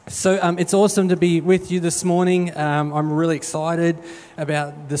So it's awesome to be with you this morning. I'm really excited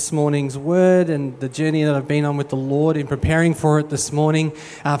about this morning's word and the journey that I've been on with the Lord in preparing for it this morning.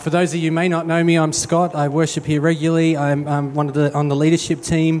 For those of you who may not know me, I'm Scott. I worship here regularly. I'm on the leadership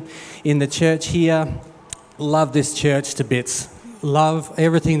team in the church here. Love this church to bits. Love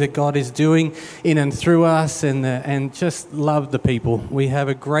everything that God is doing in and through us, and just love the people. We have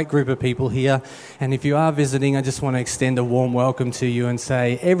a great group of people here, and if you are visiting, I just want to extend a warm welcome to you and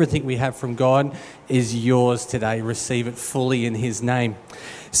say everything we have from God is yours today. Receive it fully in His name.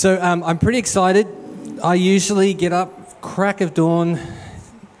 So I'm pretty excited. I usually get up, crack of dawn,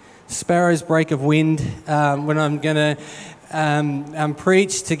 sparrow's break of wind, when I'm going to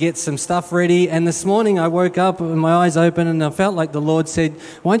preach to get some stuff ready. And this morning I woke up with my eyes open and I felt like the Lord said,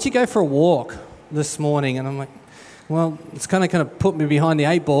 why don't you go for a walk this morning? And I'm like, well, it's kind of put me behind the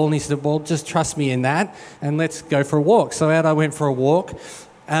eight ball. And He said, well, just trust me in that and let's go for a walk. So out I went for a walk,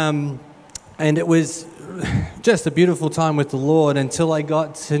 and it was just a beautiful time with the Lord until I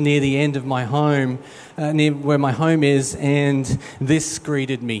got to near the end of my home, near where my home is, and this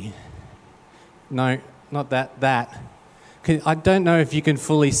greeted me. No, not that. I don't know if you can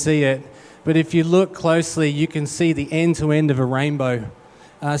fully see it, but if you look closely, you can see the end-to-end of a rainbow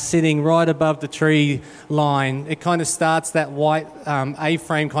sitting right above the tree line. It kind of starts that white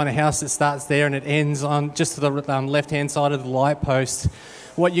A-frame kind of house that starts there, and it ends on just to the left-hand side of the light post.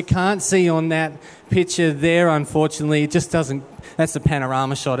 What you can't see on that picture there, unfortunately, it just doesn't, that's the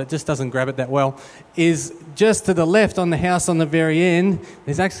panorama shot, it just doesn't grab it that well, is just to the left on the house on the very end,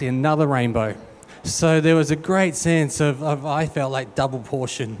 there's actually another rainbow. So there was a great sense of I felt like double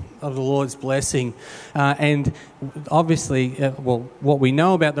portion of the Lord's blessing. And obviously, what we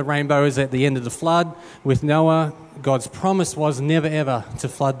know about the rainbow is at the end of the flood with Noah, God's promise was never ever to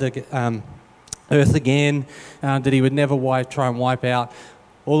flood the earth again, that He would never try and wipe out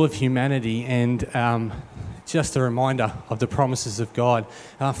all of humanity. And just a reminder of the promises of God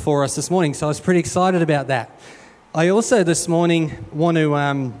for us this morning. So I was pretty excited about that. I also this morning want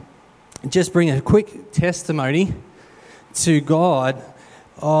to just bring a quick testimony to God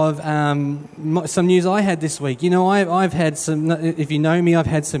of some news I had this week. You know, I've had some, if you know me, I've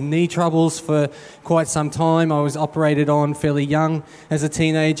had some knee troubles for quite some time. I was operated on fairly young as a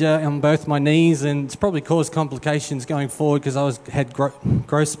teenager on both my knees, and it's probably caused complications going forward because I had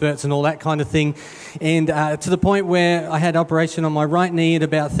growth spurts and all that kind of thing. And to the point where I had operation on my right knee at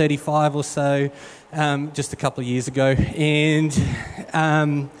about 35 or so, just a couple of years ago.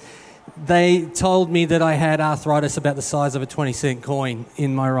 And they told me that I had arthritis about the size of a 20-cent coin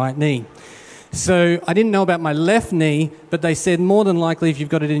in my right knee. So I didn't know about my left knee, but they said more than likely if you've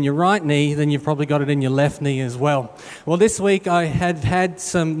got it in your right knee, then you've probably got it in your left knee as well. Well, this week I had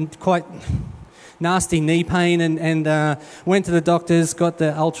some quite nasty knee pain and went to the doctors, got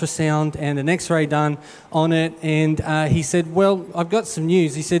the ultrasound and an x-ray done on it, and he said, well, I've got some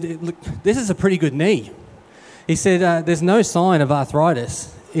news. He said, look, this is a pretty good knee. He said, there's no sign of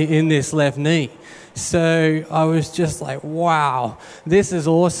arthritis in this left knee. So I was just like, wow, this is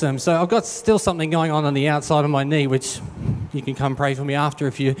awesome. So I've got still something going on the outside of my knee, which you can come pray for me after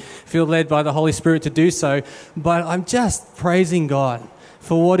if you feel led by the Holy Spirit to do so. But I'm just praising God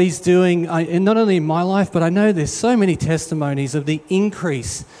for what He's doing, and not only in my life, but I know there's so many testimonies of the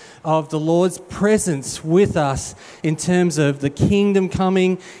increase of the Lord's presence with us in terms of the kingdom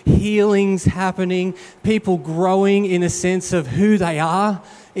coming, healings happening, people growing in a sense of who they are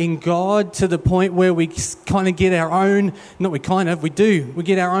in God, to the point where we kind of get our own, we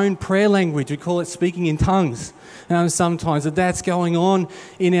get our own prayer language. We call it speaking in tongues. Sometimes that's going on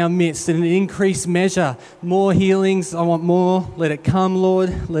in our midst in an increased measure. More healings, I want more. Let it come,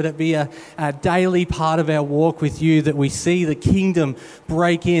 Lord. Let it be a daily part of our walk with You, that we see the kingdom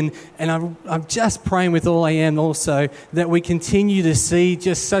break in. And I'm just praying with all I am also that we continue to see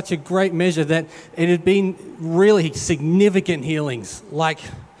just such a great measure, that it had been really significant healings, like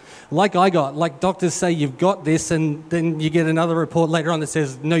I got, like doctors say you've got this, and then you get another report later on that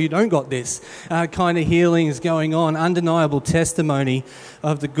says, no, you don't got this, kind of healings going on, undeniable testimony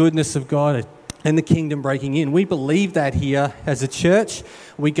of the goodness of God and the kingdom breaking in. We believe that here as a church.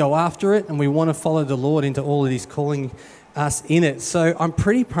 We go after it, and we want to follow the Lord into all that He's calling us in it. So I'm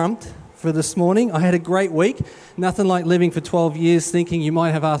pretty pumped for this morning. I had a great week. Nothing like living for 12 years thinking you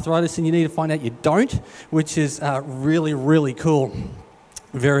might have arthritis and you need to find out you don't, which is really, really cool.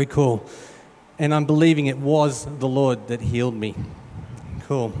 Very cool. And I'm believing it was the Lord that healed me.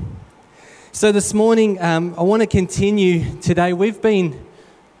 Cool. So this morning, I want to continue today.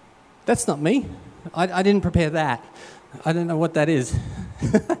 That's not me. I didn't prepare that. I don't know what that is.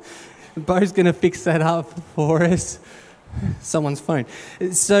 Bo's going to fix that up for us. Someone's phone.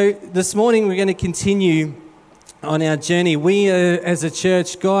 So this morning we're going to continue on our journey. We, as a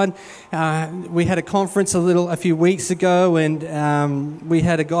church, we had a conference a few weeks ago, and we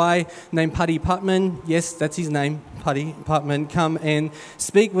had a guy named Paddy Putman. Yes, that's his name, Paddy Putman, come and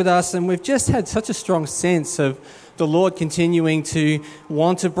speak with us. And we've just had such a strong sense of the Lord continuing to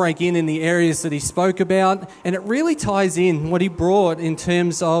want to break in the areas that he spoke about. And it really ties in what he brought in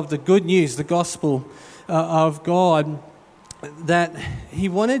terms of the good news, the gospel of God, that he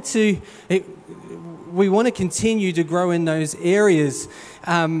wanted to... we want to continue to grow in those areas.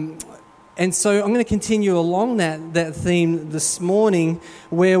 And so I'm going to continue along that theme this morning,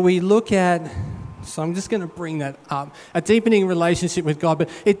 where we look at... So I'm just going to bring that up. A deepening relationship with God. But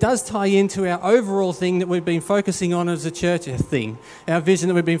it does tie into our overall thing that we've been focusing on as a church, our vision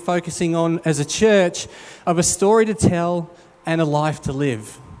that we've been focusing on as a church, of a story to tell and a life to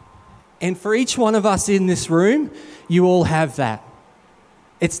live. And for each one of us in this room, you all have that.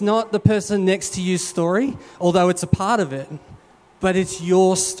 It's not the person next to you's story, although it's a part of it, but it's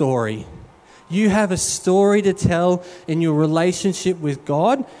your story. You have a story to tell in your relationship with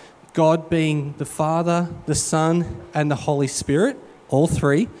God, God being the Father, the Son, and the Holy Spirit, all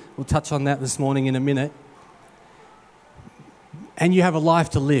three. We'll touch on that this morning in a minute. And you have a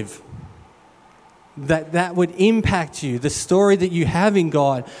life to live. That would impact you. The story that you have in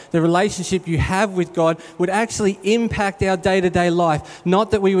God, the relationship you have with God, would actually impact our day-to-day life.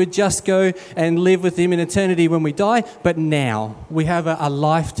 Not that we would just go and live with him in eternity when we die, but now. We have a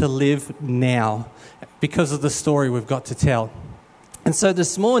life to live now because of the story we've got to tell. And so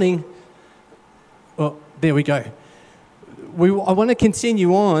this morning, well, there we go. I want to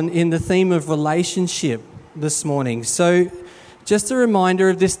continue on in the theme of relationship this morning. So just a reminder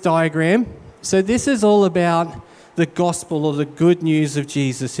of this diagram. So this is all about the gospel or the good news of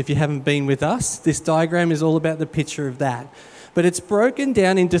Jesus. If you haven't been with us, this diagram is all about the picture of that. But it's broken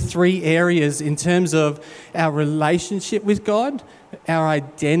down into three areas in terms of our relationship with God, our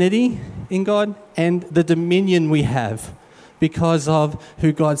identity in God, and the dominion we have because of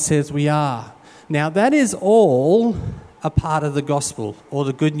who God says we are. Now, that is all a part of the gospel or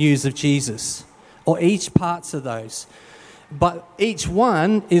the good news of Jesus, or each parts of those. But each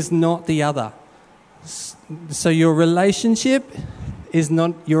one is not the other. So your relationship is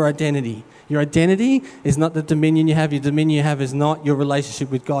not your identity. Your identity is not the dominion you have. Your dominion you have is not your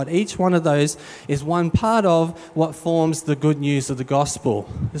relationship with God. Each one of those is one part of what forms the good news of the gospel.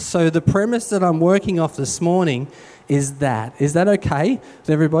 So the premise that I'm working off this morning is that. Is that okay with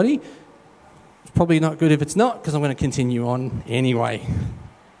everybody? It's probably not good if it's not, because I'm going to continue on anyway.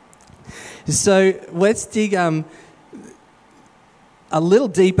 So let's dig a little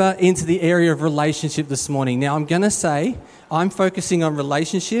deeper into the area of relationship this morning. Now, I'm going to say I'm focusing on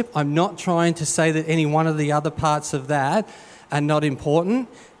relationship. I'm not trying to say that any one of the other parts of that are not important.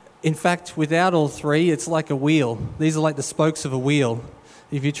 In fact, without all three, it's like a wheel. These are like the spokes of a wheel.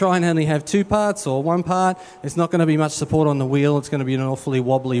 If you try and only have two parts or one part, it's not going to be much support on the wheel. It's going to be an awfully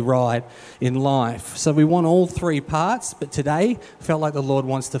wobbly ride in life. So we want all three parts, but today I felt like the Lord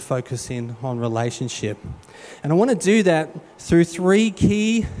wants to focus in on relationship. And I want to do that through three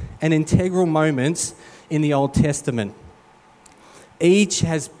key and integral moments in the Old Testament. Each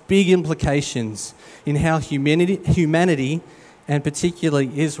has big implications in how humanity and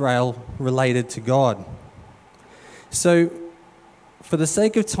particularly Israel related to God. So for the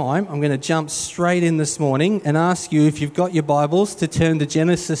sake of time, I'm going to jump straight in this morning and ask you, if you've got your Bibles, to turn to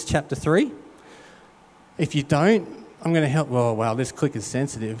Genesis chapter 3. If you don't, I'm going to help. Oh, wow, this click is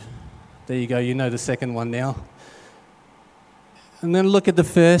sensitive. There you go, you know the second one now. And then look at the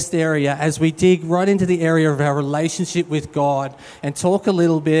first area as we dig right into the area of our relationship with God and talk a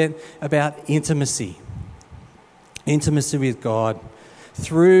little bit about intimacy. Intimacy with God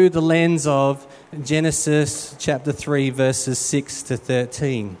through the lens of Genesis chapter 3, verses 6 to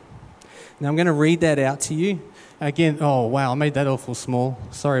 13. Now I'm going to read that out to you. Again, oh wow, I made that awful small.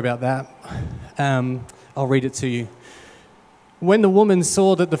 Sorry about that. I'll read it to you. When the woman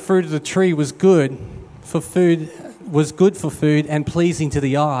saw that the fruit of the tree was good for food and pleasing to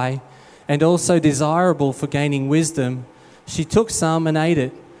the eye, and also desirable for gaining wisdom, she took some and ate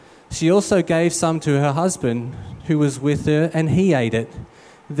it. She also gave some to her husband, who was with her, and he ate it.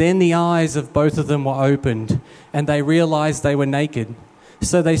 Then the eyes of both of them were opened, and they realized they were naked.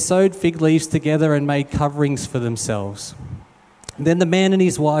 So they sewed fig leaves together and made coverings for themselves. Then the man and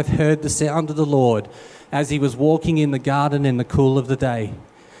his wife heard the sound of the Lord as he was walking in the garden in the cool of the day.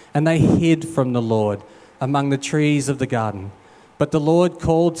 And they hid from the Lord among the trees of the garden. But the Lord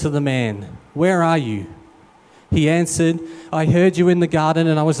called to the man, "Where are you?" He answered, "I heard you in the garden,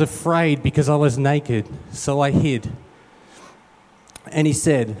 and I was afraid because I was naked, so I hid." And he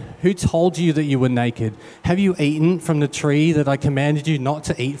said, "Who told you that you were naked? Have you eaten from the tree that I commanded you not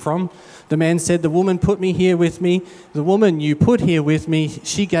to eat from?" The man said, "The woman put me here with me. The woman you put here with me,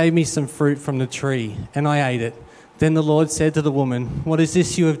 she gave me some fruit from the tree, and I ate it." Then the Lord said to the woman, "What is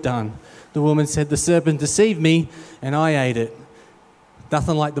this you have done?" The woman said, "The serpent deceived me, and I ate it."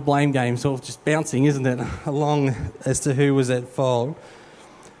 Nothing like the blame game, sort of just bouncing, isn't it, along as to who was at fault.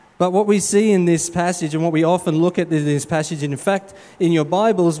 But what we see in this passage, and what we often look at in this passage, and in fact, in your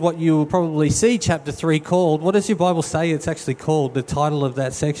Bibles, what you will probably see chapter 3 called, what does your Bible say it's actually called, the title of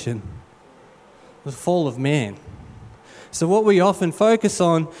that section? The fall of man. So what we often focus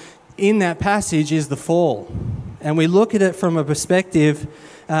on in that passage is the fall. And we look at it from a perspective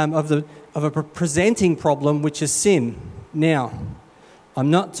of a presenting problem, which is sin. Now, I'm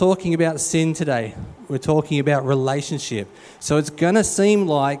not talking about sin today. We're talking about relationship. So it's going to seem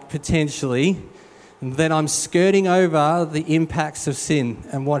like, potentially, that I'm skirting over the impacts of sin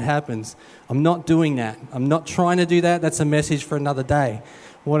and what happens. I'm not doing that. I'm not trying to do that. That's a message for another day.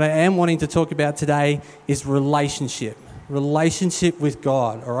 What I am wanting to talk about today is relationship. Relationship with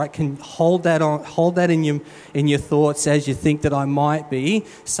God, all right? Can hold that in your thoughts as you think that I might be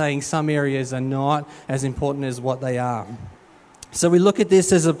saying some areas are not as important as what they are. So we look at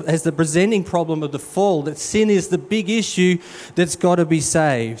this as the presenting problem of the fall, that sin is the big issue that's got to be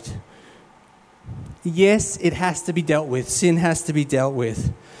saved. Yes, it has to be dealt with. Sin has to be dealt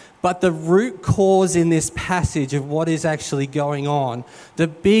with. But the root cause in this passage of what is actually going on, the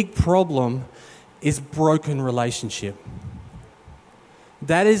big problem is broken relationship.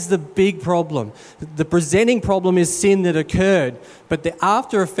 That is the big problem. The presenting problem is sin that occurred, but the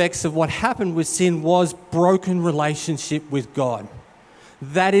after effects of what happened with sin was broken relationship with God.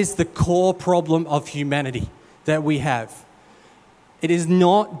 That is the core problem of humanity that we have. It is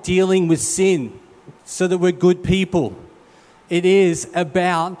not dealing with sin so that we're good people. It is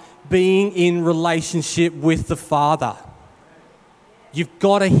about being in relationship with the Father. You've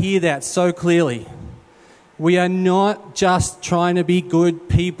got to hear that so clearly. We are not just trying to be good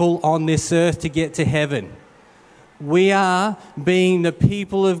people on this earth to get to heaven. We are being the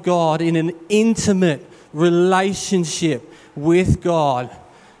people of God in an intimate relationship with God.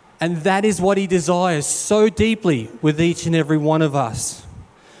 And that is what He desires so deeply with each and every one of us.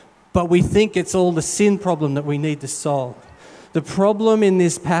 But we think it's all the sin problem that we need to solve. The problem in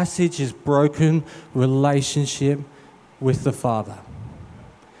this passage is broken relationship with the Father.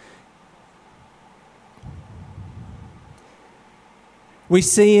 We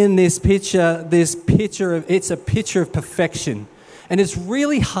see in this picture of, it's a picture of perfection. And it's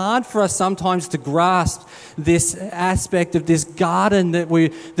really hard for us sometimes to grasp this aspect of this garden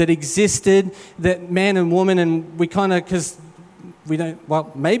that existed, that man and woman, and we kind of, because we don't,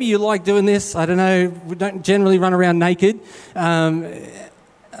 well, maybe you like doing this, I don't know, we don't generally run around naked.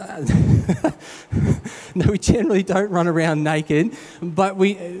 No, we generally don't run around naked, but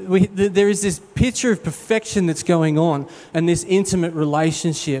there is this picture of perfection that's going on and this intimate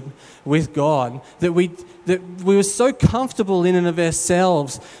relationship with God that we were so comfortable in and of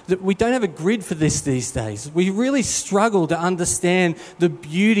ourselves that we don't have a grid for this these days. We really struggle to understand the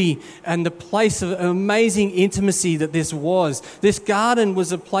beauty and the place of amazing intimacy that this was. This garden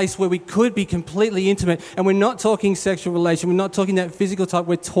was a place where we could be completely intimate, and we're not talking sexual relation, we're not talking that physical type,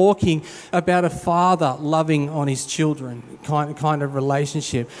 we're talking about a father loving on his children kind of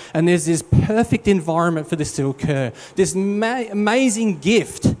relationship. And there's this perfect environment for this to occur. This amazing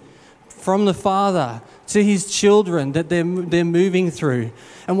gift from the Father to His children that they're moving through.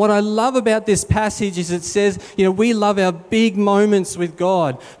 And what I love about this passage is it says, we love our big moments with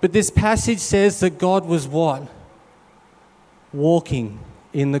God, but this passage says that God was what? Walking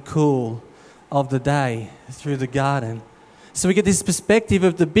in the cool of the day through the garden. So we get this perspective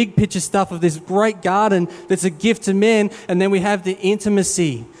of the big picture stuff of this great garden that's a gift to men, and then we have the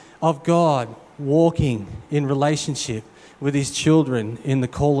intimacy of God walking in relationship with His children in the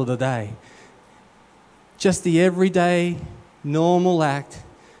cool of the day. Just the everyday, normal act,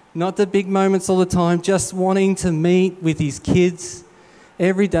 not the big moments all the time, just wanting to meet with His kids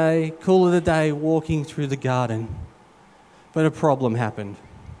every day, cool of the day, walking through the garden. But a problem happened.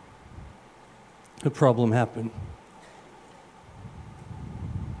 A problem happened.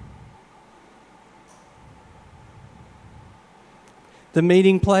 The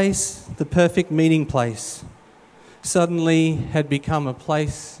meeting place, the perfect meeting place, suddenly had become a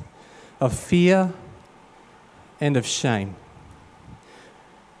place of fear and of shame.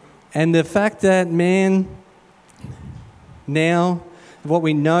 And the fact that man, now, what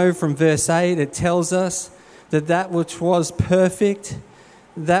we know from verse 8, it tells us that which was perfect,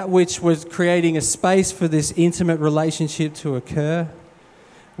 that which was creating a space for this intimate relationship to occur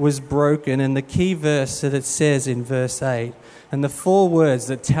was broken. And the key verse that it says in verse 8, and the 4 words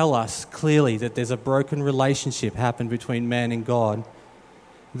that tell us clearly that there's a broken relationship happened between man and God,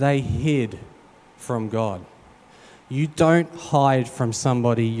 they hid from God. You don't hide from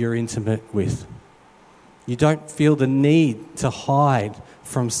somebody you're intimate with. You don't feel the need to hide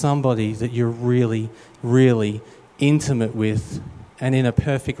from somebody that you're really, really intimate with and in a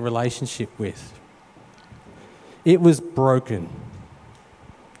perfect relationship with. It was broken.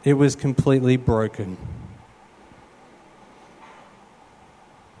 It was completely broken.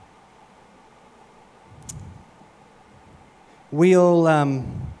 We all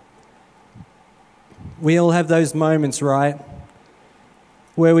have those moments, right,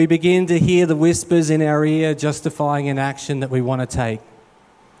 where we begin to hear the whispers in our ear justifying an action that we want to take.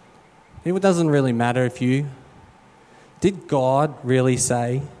 It doesn't really matter did God really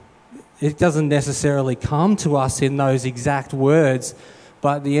say? It doesn't necessarily come to us in those exact words,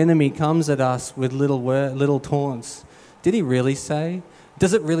 but the enemy comes at us with little taunts. Did he really say?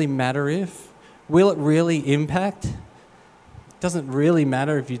 Does it really matter if? Will it really impact? Doesn't really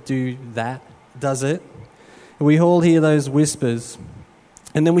matter if you do that, does it? We all hear those whispers.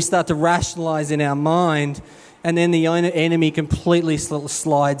 And then we start to rationalize in our mind, and then the enemy completely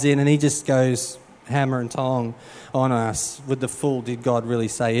slides in and he just goes hammer and tong on us with the full, did God really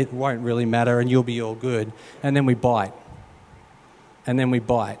say it? Won't really matter and you'll be all good. And then we bite. And then we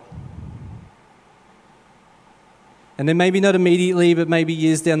bite. And then maybe not immediately, but maybe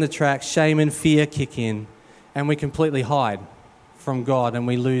years down the track, shame and fear kick in and we completely hide from God and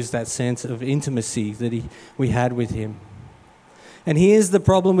we lose that sense of intimacy that we had with him. And here's the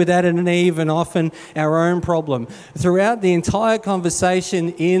problem with Adam and Eve, and often our own problem. Throughout the entire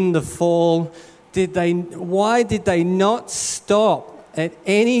conversation in the fall, why did they not stop at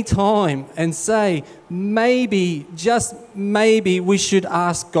any time and say, maybe, just maybe, we should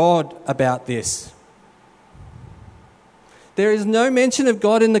ask God about this? There is no mention of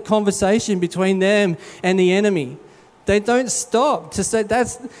God in the conversation between them and the enemy. They don't stop to say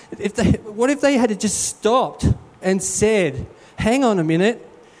what if they had just stopped and said, hang on a minute,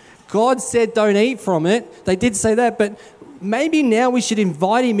 God said don't eat from it. They did say that, but maybe now we should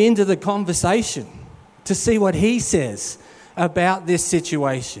invite him into the conversation to see what he says about this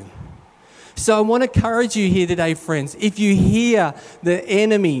situation. So I want to encourage you here today, friends, if you hear the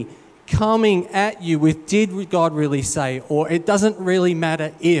enemy coming at you with did God really say, or it doesn't really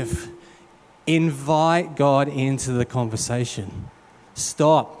matter if, invite God into the conversation.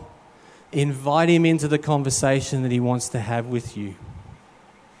 Stop. Invite him into the conversation that he wants to have with you.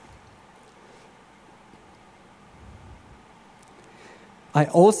 I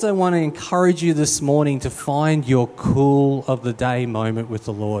also want to encourage you this morning to find your cool of the day moment with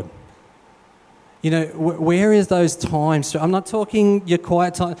the Lord. You know, where is those times? I'm not talking your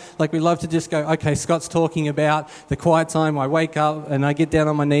quiet time. Like we love to just go, okay, Scott's talking about the quiet time. I wake up and I get down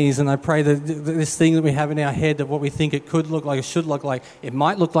on my knees and I pray that this thing that we have in our head of what we think it could look like, it should look like, it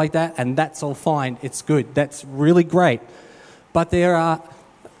might look like that, and that's all fine. It's good. That's really great. But there are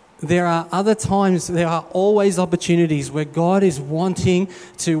other times, there are always opportunities where God is wanting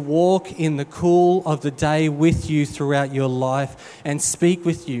to walk in the cool of the day with you throughout your life and speak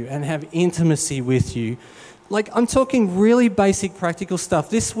with you and have intimacy with you. Like, I'm talking really basic practical stuff.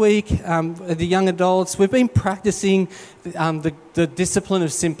 This week, the young adults, we've been practicing the discipline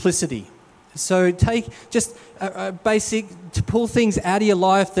of simplicity. So take just a basic, to pull things out of your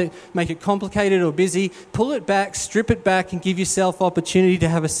life that make it complicated or busy, pull it back, strip it back, and give yourself opportunity to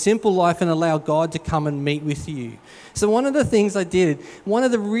have a simple life and allow God to come and meet with you. So one of the things I did, one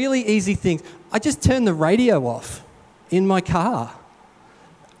of the really easy things, I just turned the radio off in my car.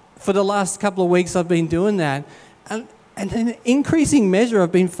 For the last couple of weeks I've been doing that. And in an increasing measure,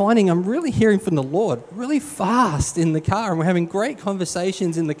 I've been finding I'm really hearing from the Lord really fast in the car, and we're having great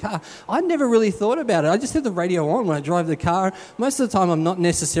conversations in the car. I never really thought about it. I just have the radio on when I drive the car. Most of the time, I'm not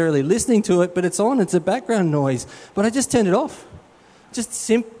necessarily listening to it, but it's on. It's a background noise. But I just turned it off. Just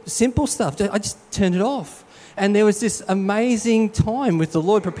simple stuff. I just turned it off. And there was this amazing time with the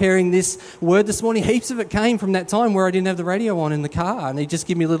Lord preparing this word this morning. Heaps of it came from that time where I didn't have the radio on in the car, and He just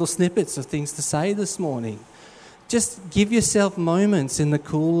gave me little snippets of things to say this morning. Just give yourself moments in the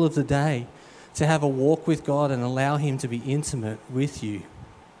cool of the day to have a walk with God and allow Him to be intimate with you.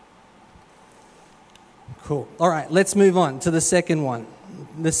 Cool. All right, let's move on to the second one.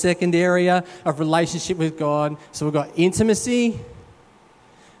 The second area of relationship with God. So we've got intimacy.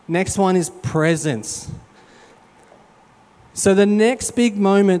 Next one is presence. So the next big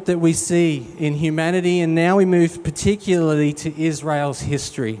moment that we see in humanity, and now we move particularly to Israel's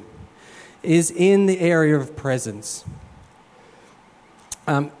history, is in the area of presence.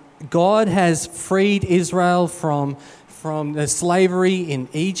 God has freed Israel from the slavery in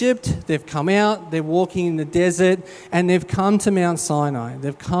Egypt. They've come out, they're walking in the desert, and they've come to Mount Sinai.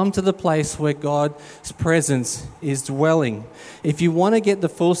 They've come to the place where God's presence is dwelling. If you want to get the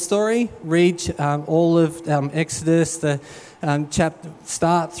full story, read all of Exodus, the chapter,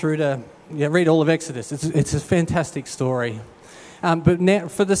 start through to, read all of Exodus. It's a fantastic story. But now,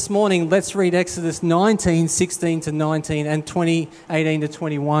 for this morning, let's read Exodus 19, 16 to 19, and 20, 18 to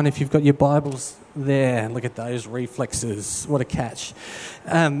 21, if you've got your Bibles there. Look at those reflexes. What a catch.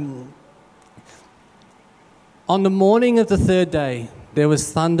 On the morning of the third day, there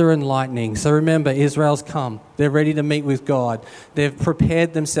was thunder and lightning. So remember, Israel's come. They're ready to meet with God. They've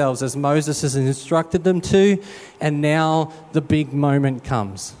prepared themselves as Moses has instructed them to, and now the big moment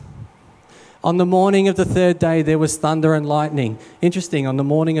comes. On the morning of the third day, there was thunder and lightning. Interesting, on the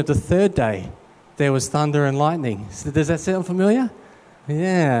morning of the third day, there was thunder and lightning. So does that sound familiar?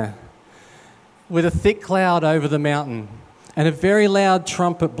 Yeah. With a thick cloud over the mountain and a very loud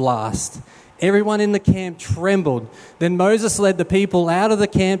trumpet blast. Everyone in the camp trembled. Then Moses led the people out of the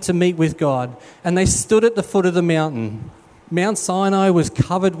camp to meet with God, and they stood at the foot of the mountain. Mount Sinai was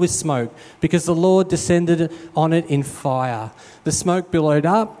covered with smoke because the Lord descended on it in fire. The smoke billowed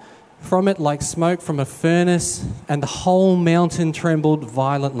up from it like smoke from a furnace, and the whole mountain trembled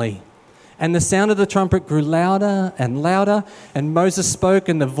violently. And the sound of the trumpet grew louder and louder, and Moses spoke,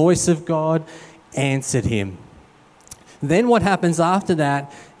 and the voice of God answered him. Then what happens after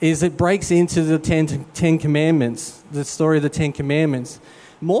that is it breaks into the Ten Commandments, the story of the Ten Commandments.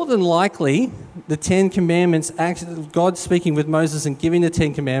 More than likely, the Ten Commandments, actually, God speaking with Moses and giving the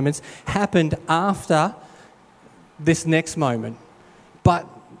Ten Commandments, happened after this next moment. But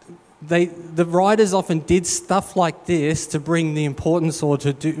the writers often did stuff like this to bring the importance, or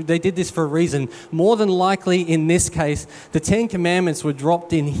they did this for a reason. More than likely, in this case, the Ten Commandments were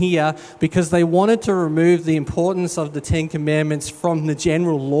dropped in here because they wanted to remove the importance of the Ten Commandments from the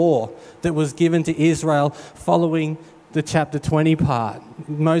general law that was given to Israel following the chapter 20 part.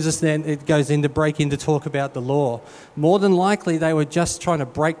 Moses then, it goes in to break in to talk about the law. More than likely, they were just trying to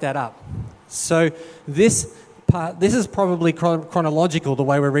break that up. So this is probably chronological, the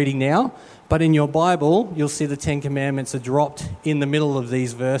way we're reading now, but in your Bible, you'll see the Ten Commandments are dropped in the middle of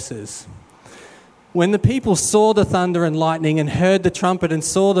these verses. When the people saw the thunder and lightning and heard the trumpet and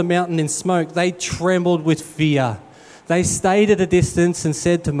saw the mountain in smoke, they trembled with fear. They stayed at a distance and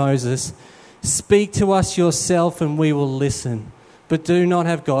said to Moses, "Speak to us yourself and we will listen, but do not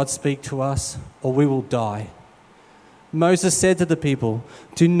have God speak to us or we will die." Moses said to the people,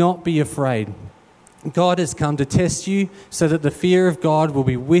 "Do not be afraid. God has come to test you so that the fear of God will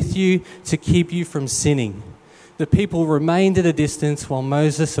be with you to keep you from sinning." The people remained at a distance while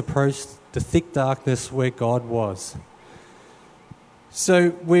Moses approached the thick darkness where God was.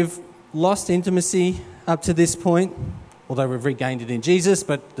 So we've lost intimacy up to this point, although we've regained it in Jesus,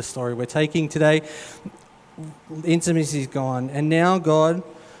 but the story we're taking today, intimacy is gone. And now God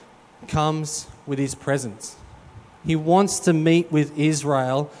comes with his presence. He wants to meet with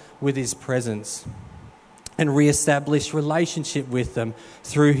Israel with his presence and re-establish relationship with them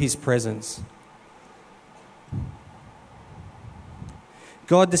through his presence.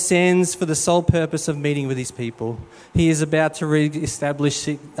 God descends for the sole purpose of meeting with his people. He is about to re-establish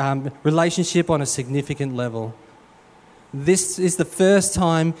relationship on a significant level. This is the first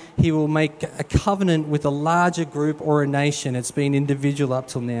time he will make a covenant with a larger group or a nation. It's been individual up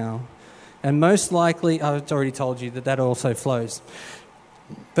till now. And most likely, I've already told you that also flows.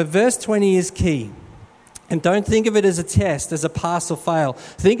 But verse 20 is key. And don't think of it as a test, as a pass or fail.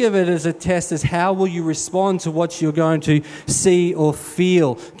 Think of it as a test as how will you respond to what you're going to see or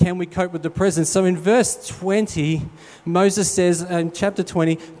feel. Can we cope with the presence? So in verse 20, Moses says in chapter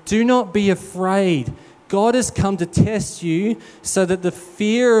 20, "Do not be afraid. God has come to test you so that the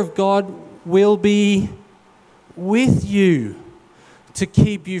fear of God will be with you to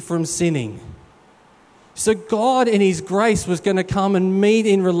keep you from sinning." So God in his grace was going to come and meet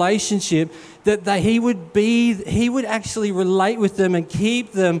in relationship, that he would actually relate with them and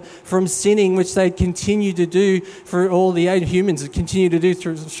keep them from sinning, which they'd continue to do through all the age. Humans continue to do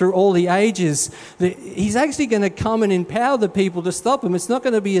through all the ages. He's actually going to come and empower the people to stop them. It's not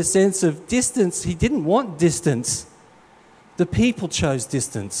going to be a sense of distance. He didn't want distance. The people chose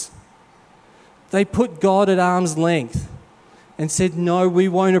distance. They put God at arm's length and said, "No, we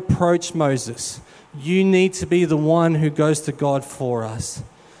won't approach Moses. You need to be the one who goes to God for us."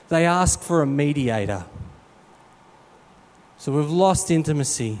 They ask for a mediator. So we've lost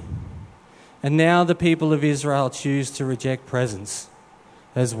intimacy. And now the people of Israel choose to reject presence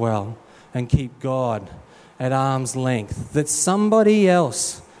as well and keep God at arm's length. That somebody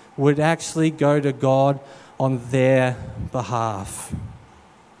else would actually go to God on their behalf.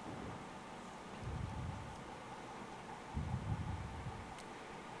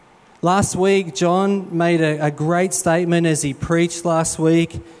 Last week, John made a great statement as he preached last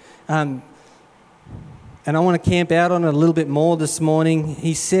week. And I want to camp out on it a little bit more this morning.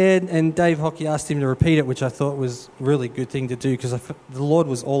 He said, and Dave Hockey asked him to repeat it, which I thought was a really good thing to do because the Lord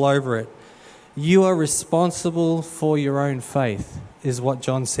was all over it. You are responsible for your own faith, is what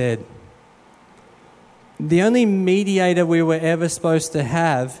John said. The only mediator we were ever supposed to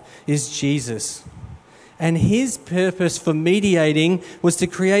have is Jesus. And his purpose for mediating was to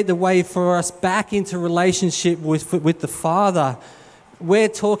create the way for us back into relationship with the Father. We're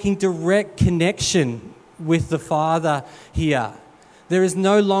talking direct connection with the Father here. There is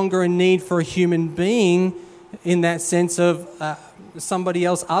no longer a need for a human being in that sense of somebody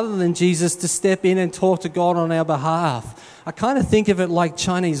else other than Jesus to step in and talk to God on our behalf. I kind of think of it like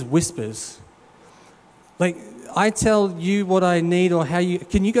Chinese whispers. Like, I tell you what I need or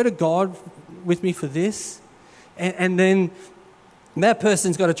can you go to God with me for this? And then that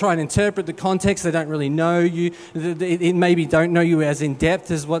person's got to try and interpret the context. They don't really know you. It maybe don't know you as in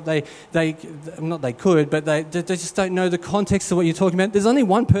depth as what they could, but they just don't know the context of what you're talking about. There's only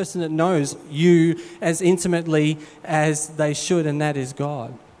one person that knows you as intimately as they should, and that is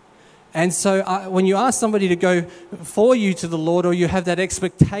God. And so when you ask somebody to go for you to the Lord, or you have that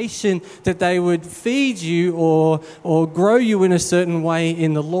expectation that they would feed you or grow you in a certain way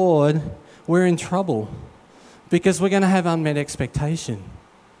in the Lord, we're in trouble. Because we're going to have unmet expectation.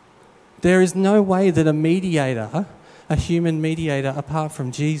 There is no way that a mediator, a human mediator apart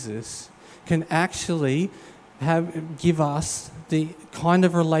from Jesus, can actually give us the kind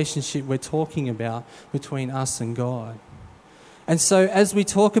of relationship we're talking about between us and God. And so as we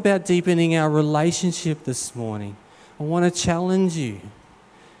talk about deepening our relationship this morning, I want to challenge you.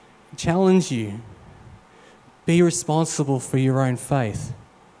 Be responsible for your own faith.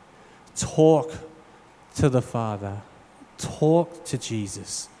 Talk to the Father, talk to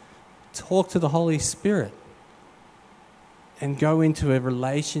Jesus, talk to the Holy Spirit, and go into a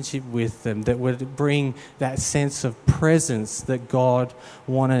relationship with them that would bring that sense of presence that God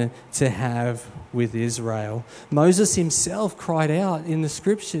wanted to have with Israel. Moses himself cried out in the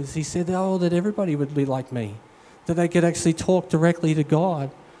scriptures. He said, that everybody would be like me, that they could actually talk directly to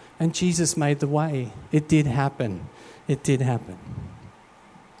God. And Jesus made the way. It did happen. It did happen.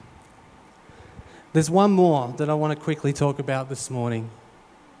 There's one more that I want to quickly talk about this morning.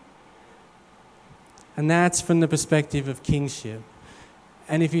 And that's from the perspective of kingship.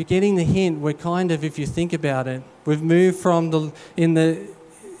 And if you're getting the hint, we're if you think about it, we've moved from in the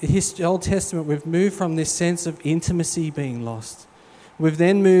Old Testament, we've moved from this sense of intimacy being lost. We've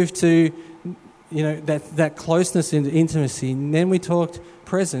then moved to, that closeness into intimacy. And then we talked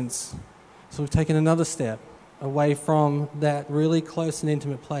presence. So we've taken another step away from that really close and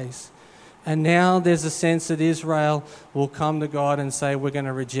intimate place. And now there's a sense that Israel will come to God and say, we're going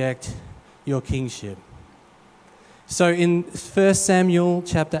to reject your kingship. So in 1 Samuel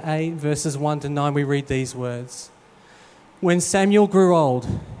chapter 8, verses 1 to 9, we read these words. When Samuel grew old,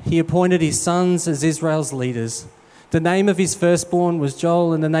 he appointed his sons as Israel's leaders. The name of his firstborn was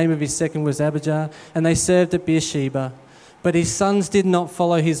Joel, and the name of his second was Abijah, and they served at Beersheba. But his sons did not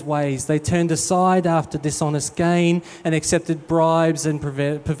follow his ways. They turned aside after dishonest gain and accepted bribes and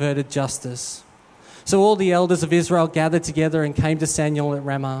perverted justice. So all the elders of Israel gathered together and came to Samuel at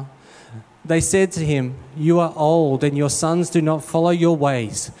Ramah. They said to him, "You are old, and your sons do not follow your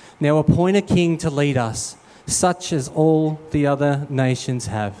ways. Now appoint a king to lead us, such as all the other nations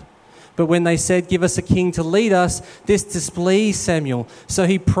have." But when they said, "Give us a king to lead us," this displeased Samuel. So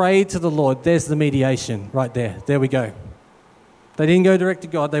he prayed to the Lord. There's the mediation right there. There we go. They didn't go direct to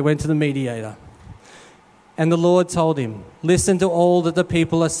God, they went to the mediator. And the Lord told him, "Listen to all that the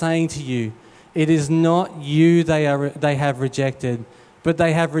people are saying to you. It is not you they have rejected, but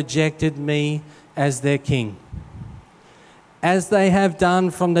they have rejected me as their king. As they have done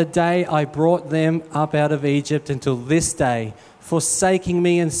from the day I brought them up out of Egypt until this day, forsaking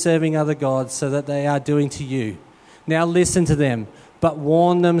me and serving other gods, so that they are doing to you. Now listen to them. But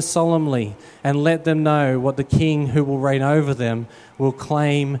warn them solemnly and let them know what the king who will reign over them will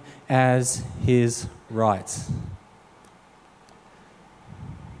claim as his rights."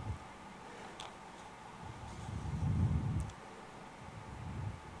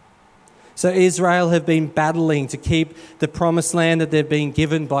 So Israel have been battling to keep the promised land that they've been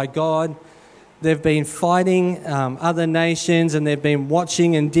given by God. They've been fighting other nations, and they've been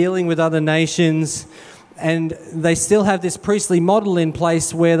watching and dealing with other nations. And they still have this priestly model in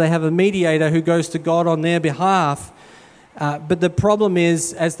place where they have a mediator who goes to God on their behalf. But the problem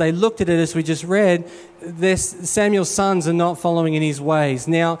is, as they looked at it, as we just read, Samuel's sons are not following in his ways.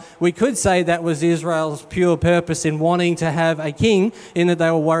 Now, we could say that was Israel's pure purpose in wanting to have a king, in that they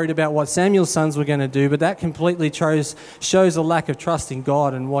were worried about what Samuel's sons were going to do, but that completely shows a lack of trust in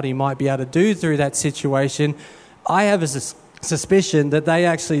God and what he might be able to do through that situation. I have a suspicion that they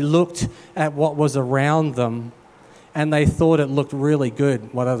actually looked at what was around them and they thought it looked really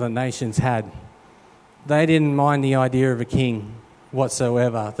good, what other nations had. They didn't mind the idea of a king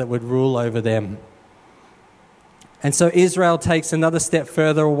whatsoever that would rule over them. And so Israel takes another step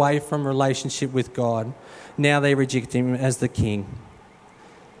further away from relationship with God. Now they reject him as the king.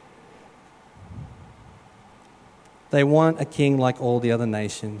 They want a king like all the other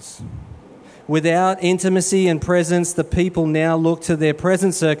nations. Without intimacy and presence, the people now look to their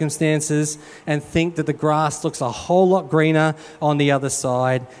present circumstances and think that the grass looks a whole lot greener on the other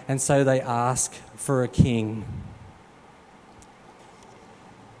side, and so they ask for a king.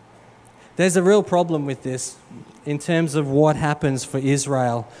 There's a real problem with this in terms of what happens for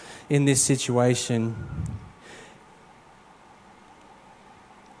Israel in this situation.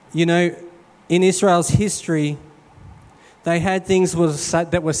 You know, in Israel's history, they had things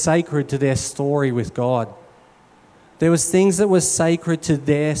that were sacred to their story with God. There was things that were sacred to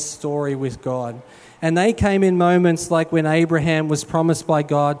their story with God. And they came in moments like when Abraham was promised by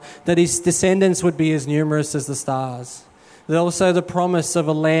God that his descendants would be as numerous as the stars. There's also the promise of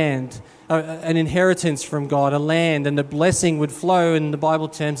a land, an inheritance from God, a land, and the blessing would flow, in the Bible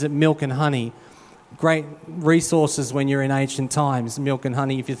terms, of milk and honey. Great resources when you're in ancient times, milk and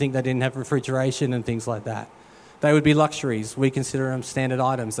honey, if you think they didn't have refrigeration and things like that. They would be luxuries. We consider them standard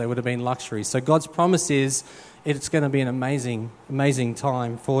items. They would have been luxuries. So God's promise is it's going to be an amazing, amazing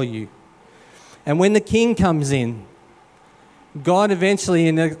time for you. And when the king comes in, God eventually,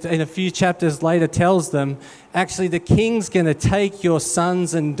 in a few chapters later, tells them, actually, the king's going to take your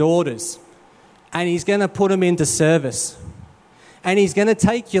sons and daughters and he's going to put them into service. And he's going to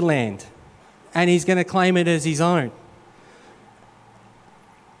take your land and he's going to claim it as his own.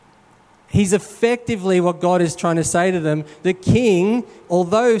 He's effectively, what God is trying to say to them, the king,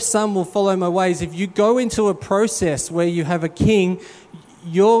 although some will follow my ways, if you go into a process where you have a king,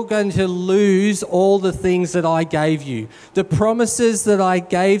 you're going to lose all the things that I gave you. The promises that I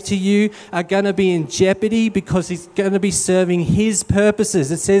gave to you are going to be in jeopardy because he's going to be serving his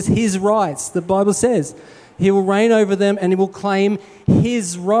purposes. It says his rights. The Bible says he will reign over them and he will claim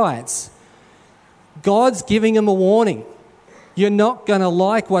his rights. God's giving him a warning. You're not going to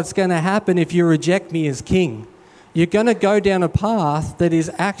like what's going to happen if you reject me as king. You're going to go down a path that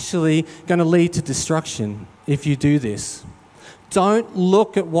is actually going to lead to destruction if you do this. Don't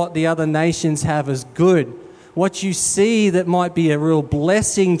look at what the other nations have as good. What you see that might be a real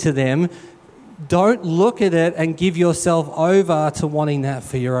blessing to them, don't look at it and give yourself over to wanting that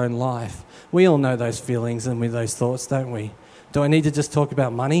for your own life. We all know those feelings and with those thoughts, don't we? Do I need to just talk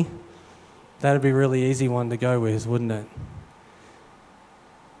about money? That'd be a really easy one to go with, wouldn't it?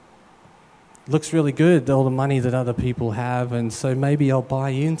 Looks really good, all the money that other people have, and so maybe I'll buy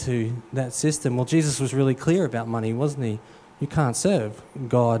into that system. Well, Jesus was really clear about money, wasn't he? You can't serve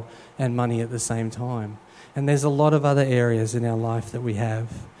God and money at the same time. And there's a lot of other areas in our life that we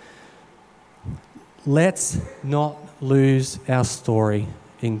have. Let's not lose our story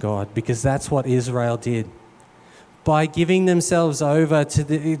in God, because that's what Israel did. By giving themselves over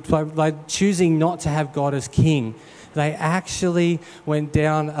to by choosing not to have God as king, they actually went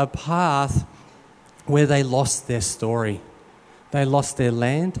down a path where they lost their story. They lost their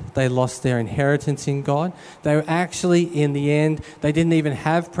land. They lost their inheritance in God. They were actually, in the end, they didn't even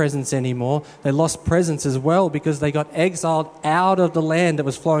have presence anymore. They lost presence as well because they got exiled out of the land that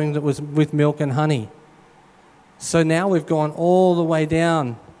was flowing, that was with milk and honey. So now we've gone all the way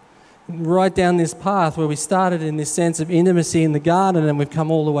down, right down this path where we started in this sense of intimacy in the garden, and we've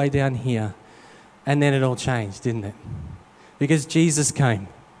come all the way down here. And then it all changed, didn't it? Because Jesus came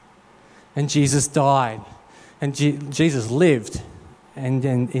and Jesus died and Jesus lived and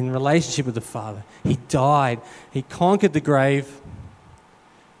in relationship with the Father. He died. He conquered the grave.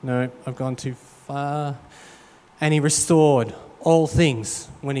 No, I've gone too far. And he restored all things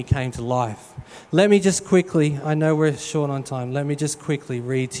when he came to life. Let me just quickly, I know we're short on time, let me just quickly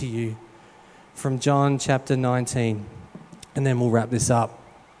read to you from John chapter 19, and then we'll wrap this up.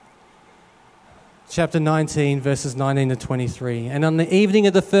 Chapter 19, verses 19 to 23. And on the evening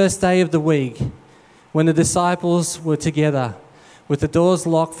of the first day of the week, when the disciples were together, with the doors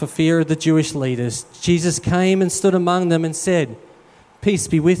locked for fear of the Jewish leaders, Jesus came and stood among them and said, "Peace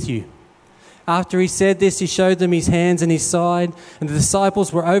be with you." After he said this, he showed them his hands and his side, and the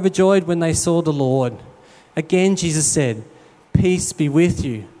disciples were overjoyed when they saw the Lord. Again, Jesus said, "Peace be with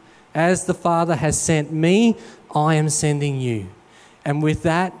you. As the Father has sent me, I am sending you." And with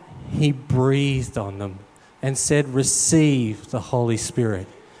that, he breathed on them and said, "Receive the Holy Spirit.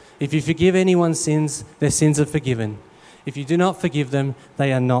 If you forgive anyone's sins, their sins are forgiven. If you do not forgive them,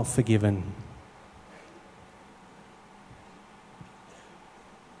 they are not forgiven."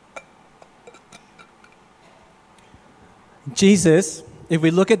 Jesus, if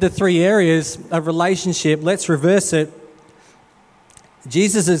we look at the three areas of relationship, let's reverse it.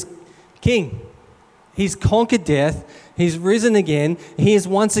 Jesus is king. He's conquered death. He's risen again. He is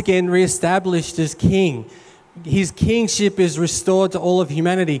once again reestablished as king. His kingship is restored to all of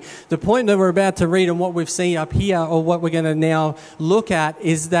humanity. The point that we're about to read and what we've seen up here, or what we're going to now look at,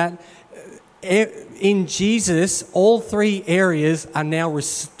 is that in Jesus, all three areas are now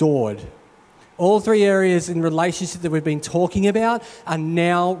restored. All three areas in relationship that we've been talking about are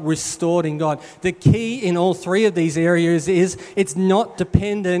now restored in God. The key in all three of these areas is it's not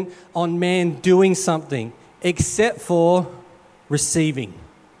dependent on man doing something, except for receiving.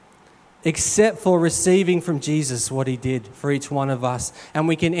 Except for receiving from Jesus what he did for each one of us. And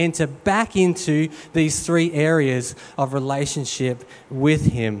we can enter back into these three areas of relationship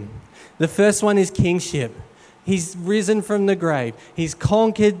with him. The first one is kingship. He's risen from the grave. He's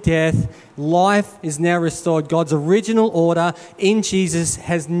conquered death. Life is now restored. God's original order in Jesus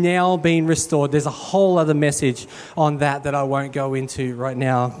has now been restored. There's a whole other message on that I won't go into right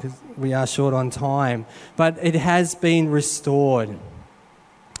now because we are short on time. But it has been restored.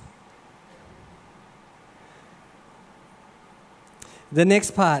 The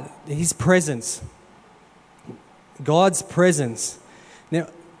next part, his presence. God's presence. Now,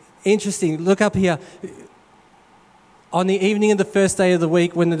 interesting, look up here. On the evening of the first day of the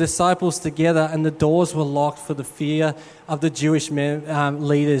week, when the disciples together and the doors were locked for the fear of the Jewish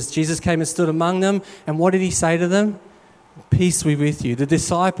leaders, Jesus came and stood among them. And what did he say to them? "Peace be with you." The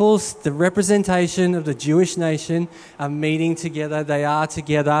disciples, the representation of the Jewish nation, are meeting together. They are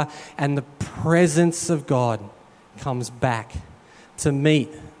together. And the presence of God comes back to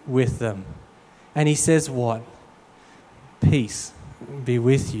meet with them. And he says what? "Peace be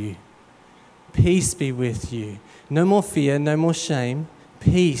with you. Peace be with you." No more fear, no more shame.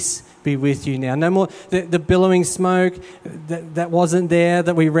 Peace be with you now. No more the billowing smoke that wasn't there,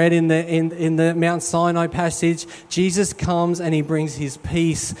 that we read in the Mount Sinai passage. Jesus comes and he brings his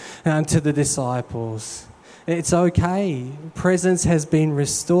peace to the disciples. It's okay. Presence has been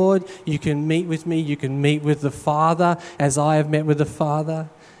restored. You can meet with me. You can meet with the Father as I have met with the Father.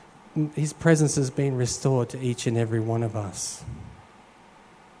 His presence has been restored to each and every one of us.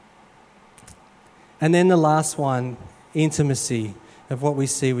 And then the last one, intimacy of what we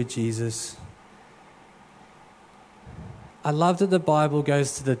see with Jesus. I love that the Bible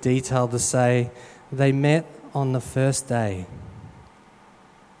goes to the detail to say they met on the first day.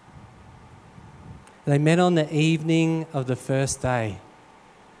 They met on the evening of the first day.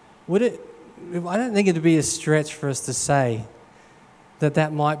 I don't think it would be a stretch for us to say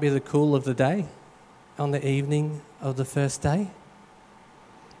that might be the cool of the day, on the evening of the first day.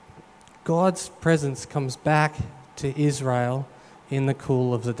 God's presence comes back to Israel in the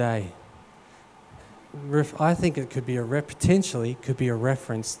cool of the day. I think it could be potentially could be a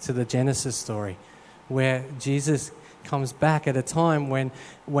reference to the Genesis story, where Jesus comes back at a time when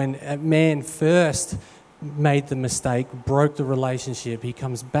a man first made the mistake, broke the relationship. He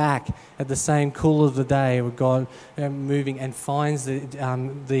comes back at the same cool of the day with God moving, and finds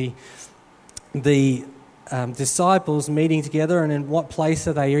the disciples meeting together. And in what place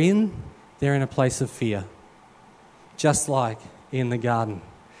are they in? They're in a place of fear, just like in the garden.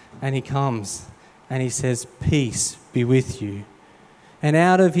 And he comes and he says, "Peace be with you." And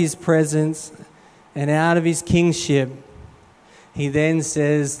out of his presence and out of his kingship, he then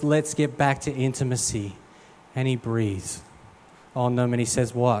says, "Let's get back to intimacy." And he breathes on them and he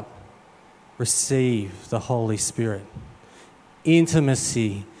says what? Receive the Holy Spirit.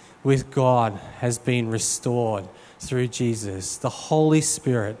 Intimacy with God has been restored through Jesus. The Holy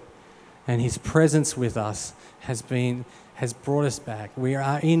Spirit and his presence with us has brought us back. We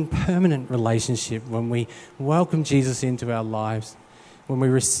are in permanent relationship when we welcome Jesus into our lives. When we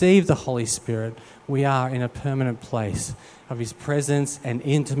receive the Holy Spirit, we are in a permanent place of his presence, and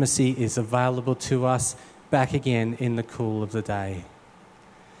intimacy is available to us back again in the cool of the day.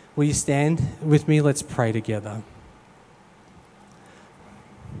 Will you stand with me? Let's pray together.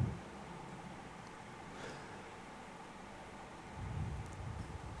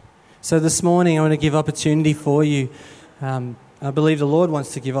 So this morning I want to give opportunity for you. I believe the Lord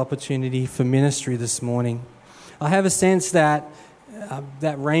wants to give opportunity for ministry this morning. I have a sense that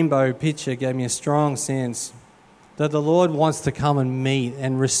that rainbow picture gave me a strong sense that the Lord wants to come and meet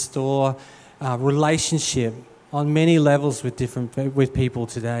and restore relationship on many levels with people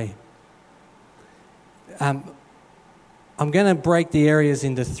today. I'm going to break the areas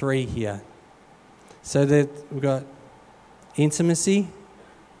into 3 here. So that we've got intimacy,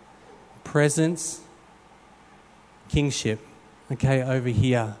 presence, kingship, okay, over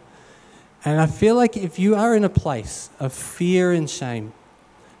here. And I feel like if you are in a place of fear and shame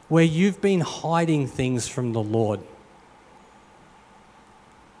where you've been hiding things from the Lord,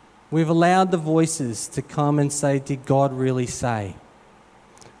 we've allowed the voices to come and say, did God really say?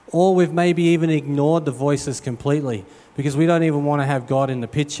 Or we've maybe even ignored the voices completely because we don't even want to have God in the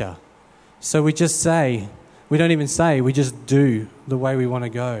picture. So we just say, we don't even say, we just do the way we want to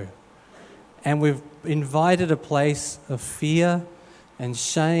go. And we've invited a place of fear and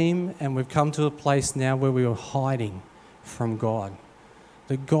shame, and we've come to a place now where we are hiding from God.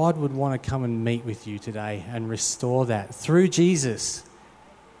 That God would want to come and meet with you today and restore that through Jesus.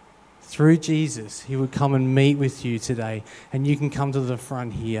 Through Jesus, he would come and meet with you today, and you can come to the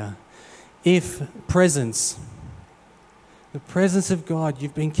front here. If presence, the presence of God,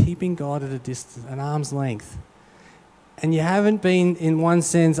 you've been keeping God at a distance, an arm's length, and you haven't been, in one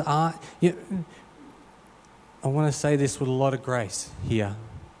sense, I want to say this with a lot of grace here,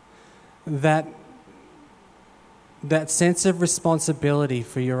 that sense of responsibility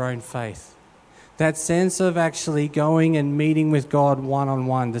for your own faith, that sense of actually going and meeting with God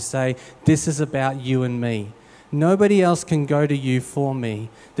one-on-one to say, this is about you and me. Nobody else can go to you for me.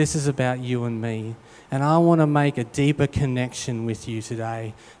 This is about you and me. And I want to make a deeper connection with you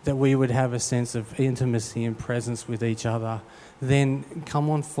today, that we would have a sense of intimacy and presence with each other. Then come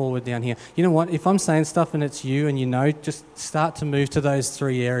on forward down here. You know what? If I'm saying stuff and it's you and you know, just start to move to those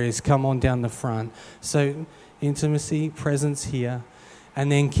 3 areas. Come on down the front. So intimacy, presence here,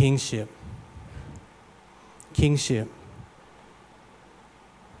 and then kingship. Kingship.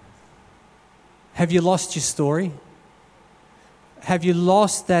 Have you lost your story? Have you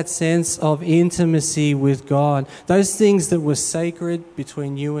lost that sense of intimacy with God? Those things that were sacred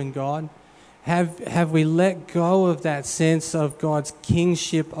between you and God? Have we let go of that sense of God's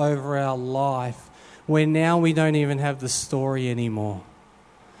kingship over our life, where now we don't even have the story anymore?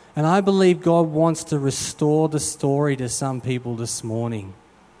 And I believe God wants to restore the story to some people this morning.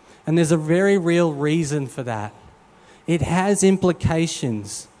 And there's a very real reason for that. It has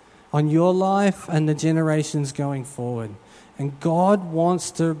implications on your life and the generations going forward. And God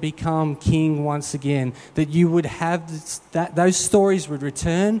wants to become king once again, that you would have those stories would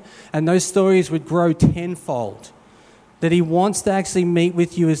return and those stories would grow tenfold. That he wants to actually meet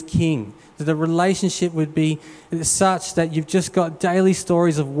with you as king. That the relationship would be such that you've just got daily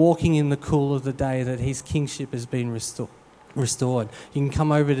stories of walking in the cool of the day, that his kingship has been restored. You can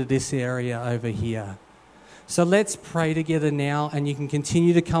come over to this area over here. So let's pray together now, and you can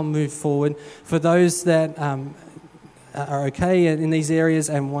continue to move forward. For those that are okay in these areas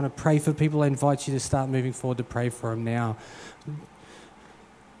and want to pray for people, I invite you to start moving forward to pray for them now.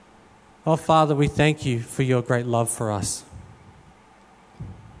 Oh, Father, we thank you for your great love for us.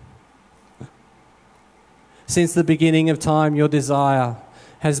 Since the beginning of time, your desire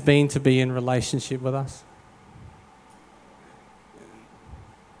has been to be in relationship with us.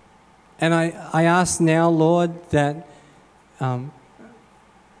 And I ask now, Lord, that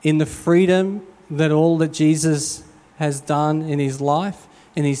in the freedom that all that Jesus has done in his life,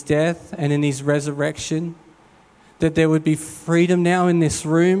 in his death, and in his resurrection, that there would be freedom now in this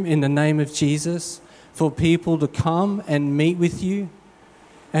room in the name of Jesus for people to come and meet with you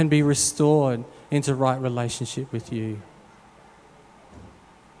and be restored into right relationship with you.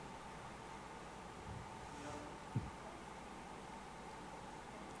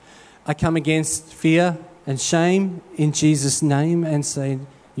 I come against fear and shame in Jesus' name and say,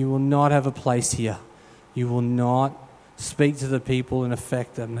 you will not have a place here. You will not speak to the people and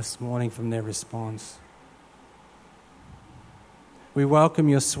affect them this morning from their response. We welcome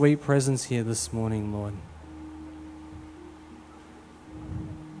your sweet presence here this morning, Lord.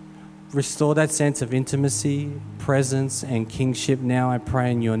 Restore that sense of intimacy, presence, and kingship now, I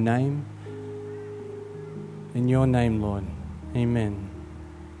pray in your name. In your name, Lord. Amen.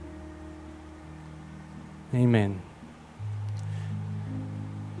 Amen.